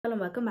and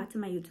welcome back to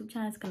my YouTube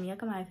channel. It's Camilla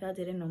Kamai, if y'all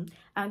didn't know.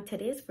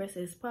 Today's verse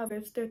is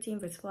Proverbs 13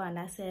 verse 4, and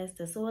that says,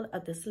 "The soul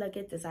of the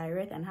sluggard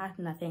desireth and hath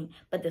nothing,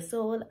 but the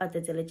soul of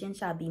the diligent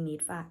shall be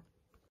made fat."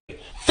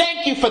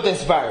 Thank you for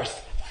this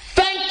verse.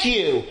 Thank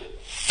you.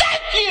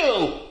 Thank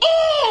you.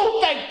 Oh,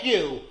 thank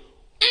you.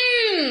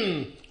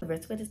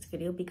 Verse for this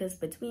video, because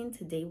between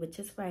today, which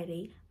is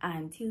Friday,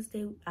 and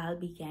Tuesday, I'll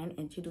be getting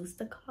introduced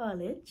to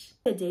college.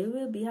 Today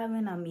we'll be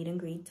having a meet and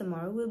greet.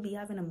 Tomorrow we'll be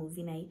having a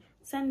movie night.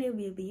 Sunday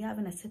we'll be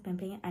having a sip and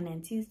paint, and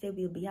then Tuesday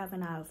we'll be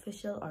having our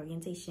official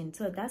orientation.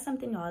 So if that's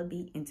something y'all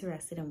be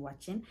interested in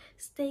watching,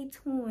 stay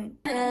tuned.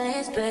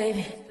 Yes,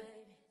 baby.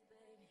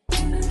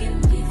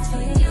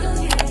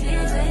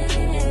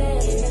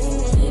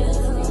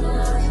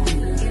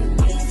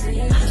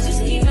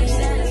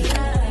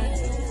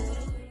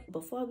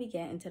 Before we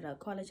get into the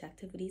college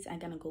activities, I'm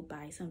gonna go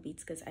buy some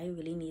beats because I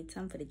really need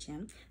some for the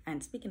gym.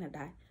 And speaking of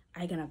that,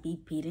 I'm gonna be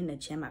beating the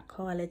gym at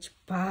college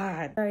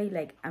bad. Sorry,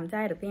 like I'm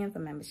tired of paying for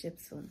membership,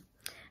 so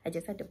I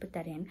just had to put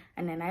that in.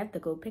 And then I have to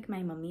go pick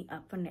my mommy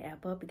up from the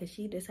airport because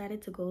she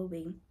decided to go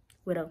away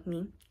without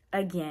me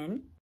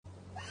again.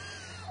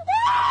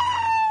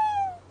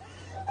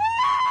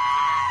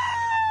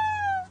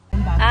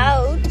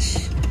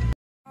 Ouch!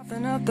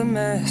 Up the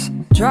mess,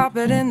 drop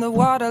it in the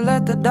water,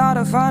 let the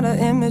daughter find an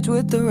image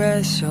with the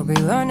rest. She'll be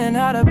learning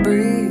how to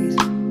breathe,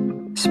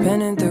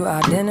 spinning through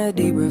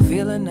identity,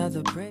 reveal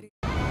another pretty.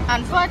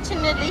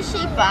 Unfortunately,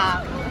 she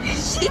back.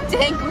 She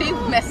think we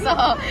messed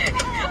up.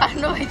 I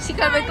don't know why she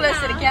coming close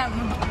to the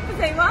camera.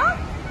 Say what?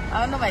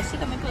 I don't know why she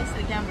coming close to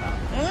the camera.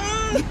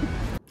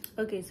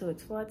 Okay, so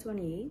it's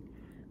 4:28.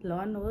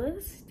 Lord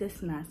knows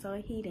this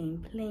NASA heat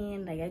ain't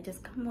playing. Like I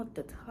just come out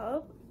the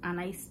tub and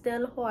I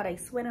still hot. I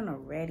sweating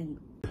already.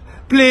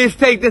 Please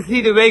take this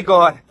heat away,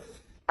 God.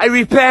 I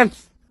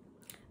repent.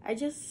 I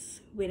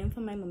just waiting for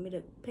my mommy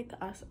to pick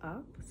us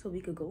up so we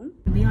could go.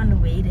 Be on the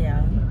way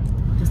there.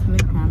 Just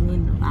meet Grammy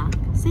in the back.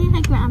 Say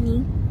hi,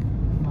 Grammy.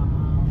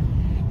 Wow.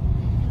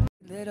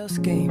 Little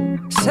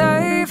scheme.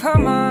 Save her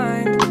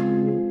mind.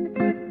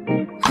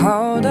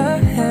 Hold her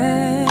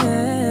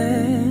hand.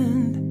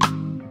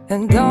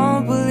 And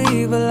don't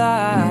believe a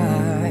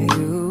lie.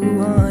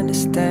 You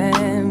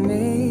understand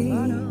me.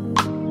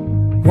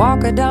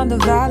 Walk her down the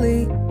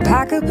valley.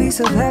 Pack a piece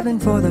of heaven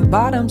for the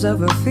bottoms of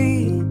her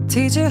feet.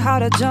 Teach her how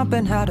to jump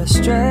and how to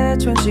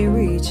stretch when she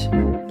reach,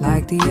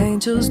 like the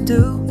angels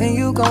do, and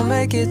you gon'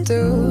 make it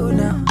through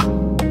now.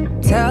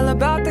 Tell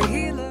about the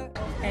healer.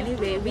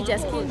 Anyway, we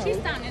just came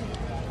home.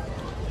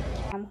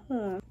 I'm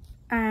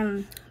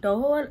home. The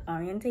whole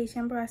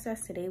orientation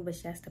process today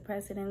was just the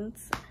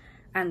presidents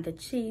and the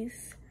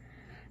chiefs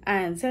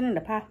and certain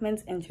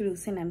departments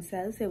introducing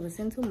themselves. It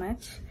wasn't too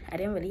much. I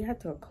didn't really have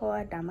to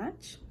record that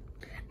much.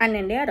 And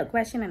then they had a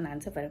question and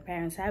answer for the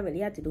parents. So I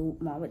really had to do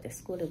more with the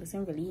school. It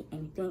wasn't really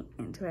anything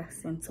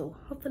interesting. So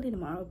hopefully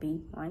tomorrow will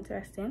be more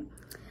interesting.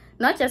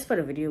 Not just for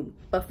the video,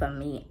 but for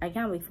me. I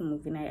can't wait for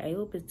movie night. I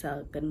hope it's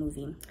a good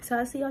movie. So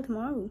I'll see y'all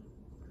tomorrow.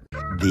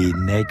 The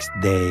next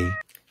day.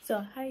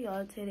 So hi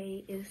y'all,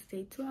 today is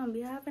day 2 and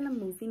we're having a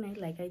movie night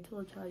like I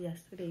told y'all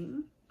yesterday.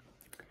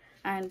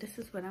 And this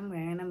is what I'm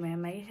wearing. I'm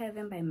wearing my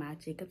Heaven by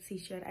Marc Jacobs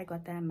t-shirt. I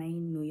got that in my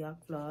New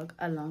York vlog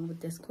along with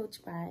this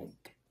Coach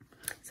bag.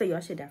 So y'all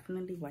should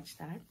definitely watch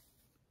that.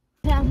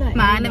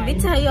 Man, let me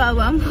tell y'all,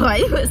 one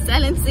boy was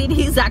selling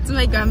CDs back to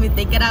my grandma,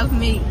 take it off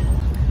me.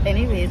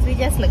 Anyways, we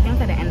just looking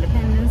for the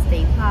Independence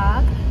Day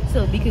Park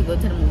so we could go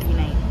to the movie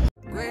night.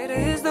 Greater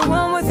is the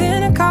one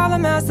within and call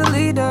him as the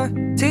leader.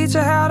 Teach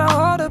her how to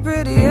hold a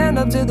pretty hand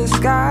up to the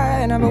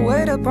sky. Never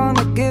wait upon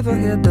the giver,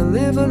 he'll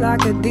deliver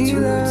like a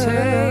dealer.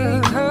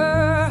 Take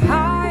her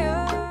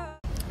higher.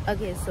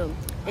 Okay, so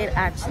it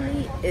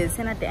actually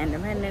isn't at the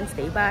Independence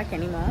Day Park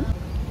anymore.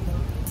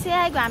 Say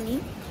hi,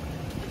 Grammy.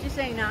 What you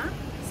saying now?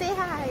 Say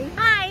hi.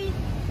 Hi.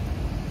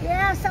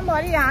 Yeah,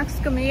 somebody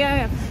asked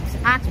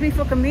me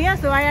for Camilla,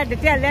 so I had to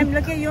tell them,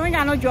 look, you ain't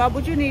got no job,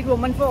 what you need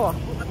woman for?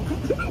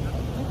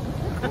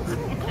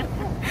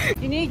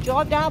 You need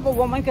job to have a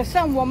woman, because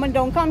some women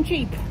don't come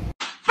cheap.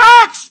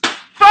 Facts!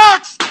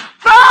 Facts!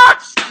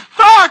 Facts!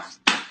 Facts!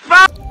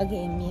 Facts!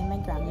 Okay, me and my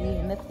Grammy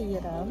in the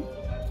theater.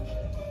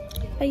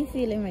 How you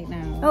feeling right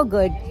now? Oh,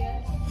 good.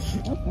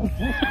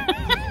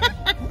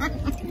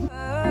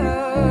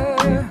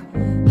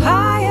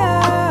 Higher,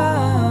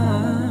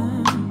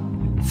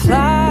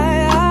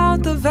 fly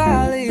out the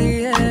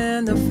valley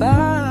and the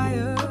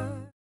fire.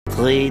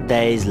 3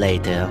 days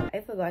later. I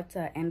forgot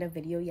to end the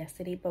video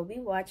yesterday, but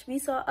we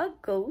saw a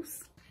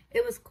ghost.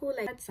 It was cool.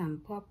 I had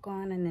some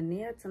popcorn and then they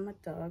had some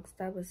hot dogs.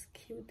 That was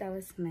cute. That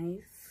was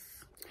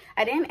nice.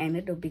 I didn't end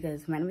it though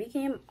because when we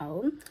came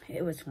out,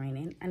 it was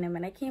raining. And then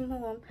when I came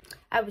home,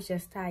 I was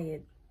just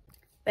tired.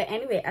 But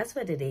anyway, as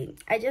for today,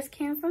 I just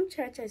came from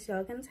church, as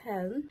y'all can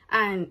tell,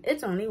 and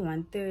it's only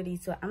 1:30,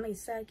 so I might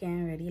start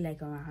getting ready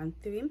like around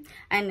 3,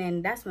 and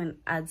then that's when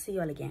I'll see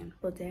y'all again.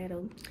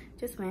 Potato,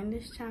 just wearing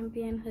this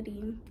Champion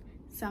hoodie,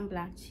 some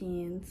black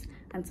jeans,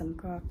 and some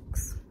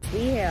Crocs.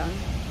 We here.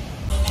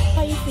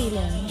 How you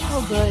feeling?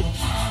 Oh, good.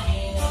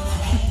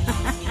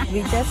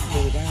 We just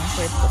waiting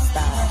for it to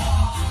start.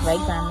 Right,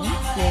 Grammy?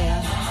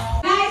 Yeah.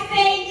 I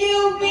say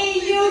you be,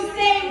 you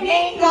say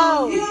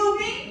mango. You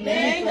be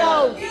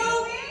Mangoes. You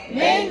be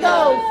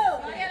Mangoes.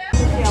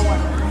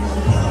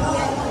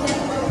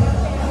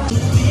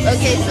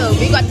 Okay, so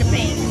we got the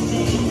paint.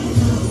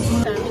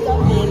 We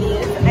got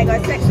aliens. I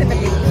got section the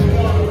beach.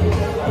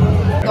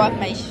 Got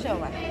my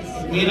shower.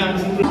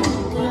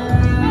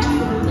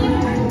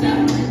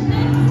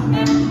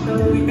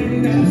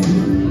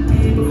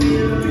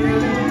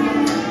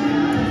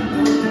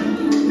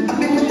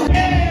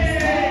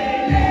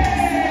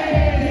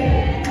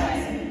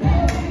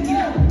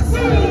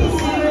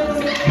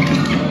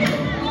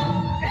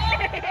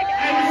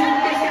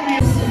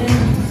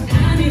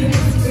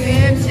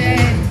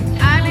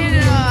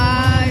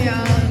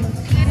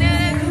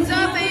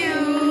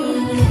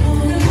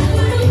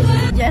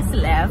 Just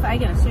left. I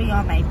can show you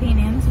all my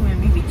opinions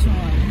when we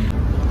return.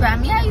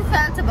 Grammy, how you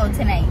felt about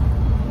tonight?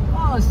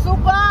 Oh,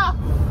 super!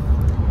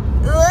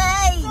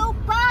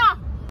 Super!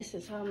 This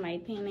is how my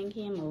painting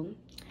came out.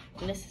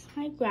 This is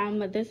my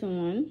grandmother's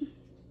one.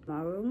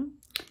 Tomorrow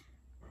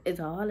is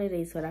a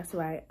holiday, so that's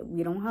why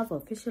we don't have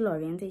official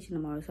orientation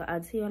tomorrow. So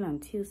I'll see you on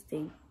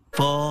Tuesday.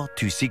 4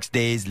 to 6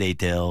 days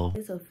later.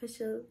 It's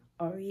official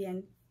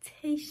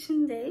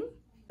orientation day.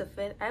 The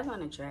fit, I have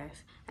on a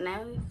dress and I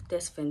have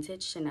this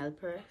vintage Chanel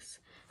purse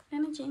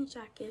and a jean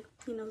jacket,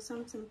 you know,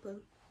 something simple.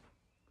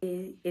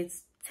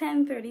 It's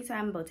 10:30, so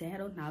I'm about to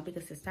head out now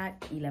because it's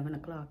at 11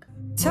 o'clock.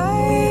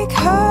 Take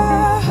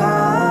her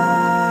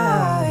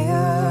higher,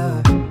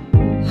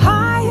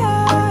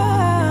 higher.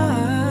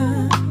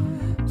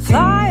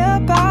 Fly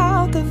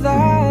about the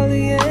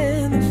valley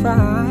in the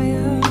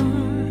fire.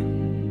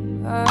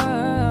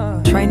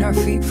 Train her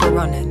feet for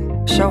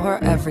running. Show her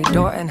every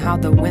door and how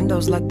the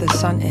windows let the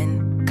sun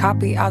in.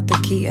 Copy out the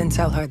key and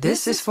tell her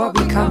this is for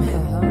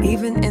becoming.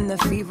 Even in the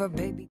fever,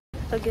 baby.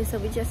 Okay, so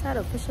we just had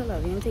official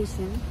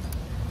orientation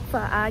for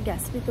our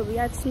guest speaker. We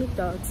had Snoop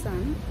Dogg's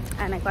son,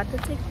 and I got to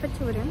take a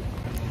picture with him.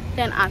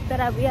 Then after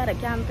that, we had a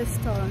campus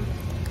tour.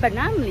 But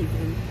now I'm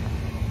leaving.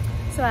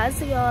 So I'll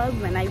see y'all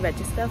when I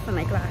register for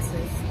my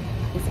classes.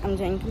 I'm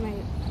drinking my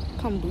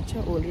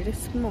kombucha early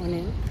this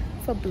morning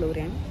for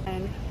bloating.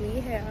 And we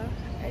here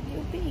at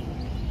UP.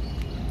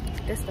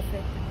 This the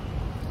fit.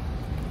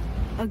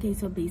 Okay,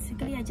 so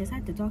basically I just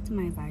had to talk to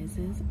my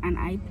advisors and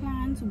I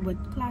planned what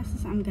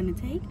classes I'm gonna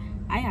take.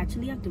 I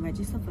actually have to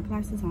register for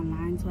classes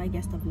online, so I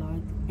guess the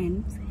vlog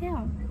ends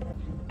here.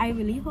 I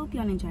really hope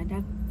y'all enjoyed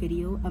that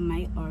video of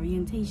my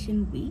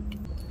orientation week.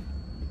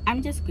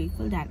 I'm just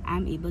grateful that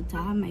I'm able to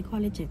have my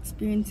college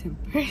experience in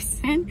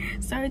person.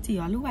 Sorry to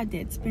y'all who had to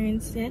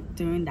experience it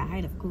during the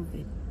height of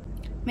COVID.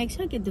 Make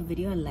sure to give the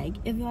video a like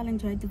if y'all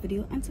enjoyed the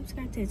video and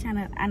subscribe to the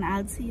channel, and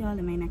I'll see y'all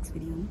in my next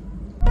video.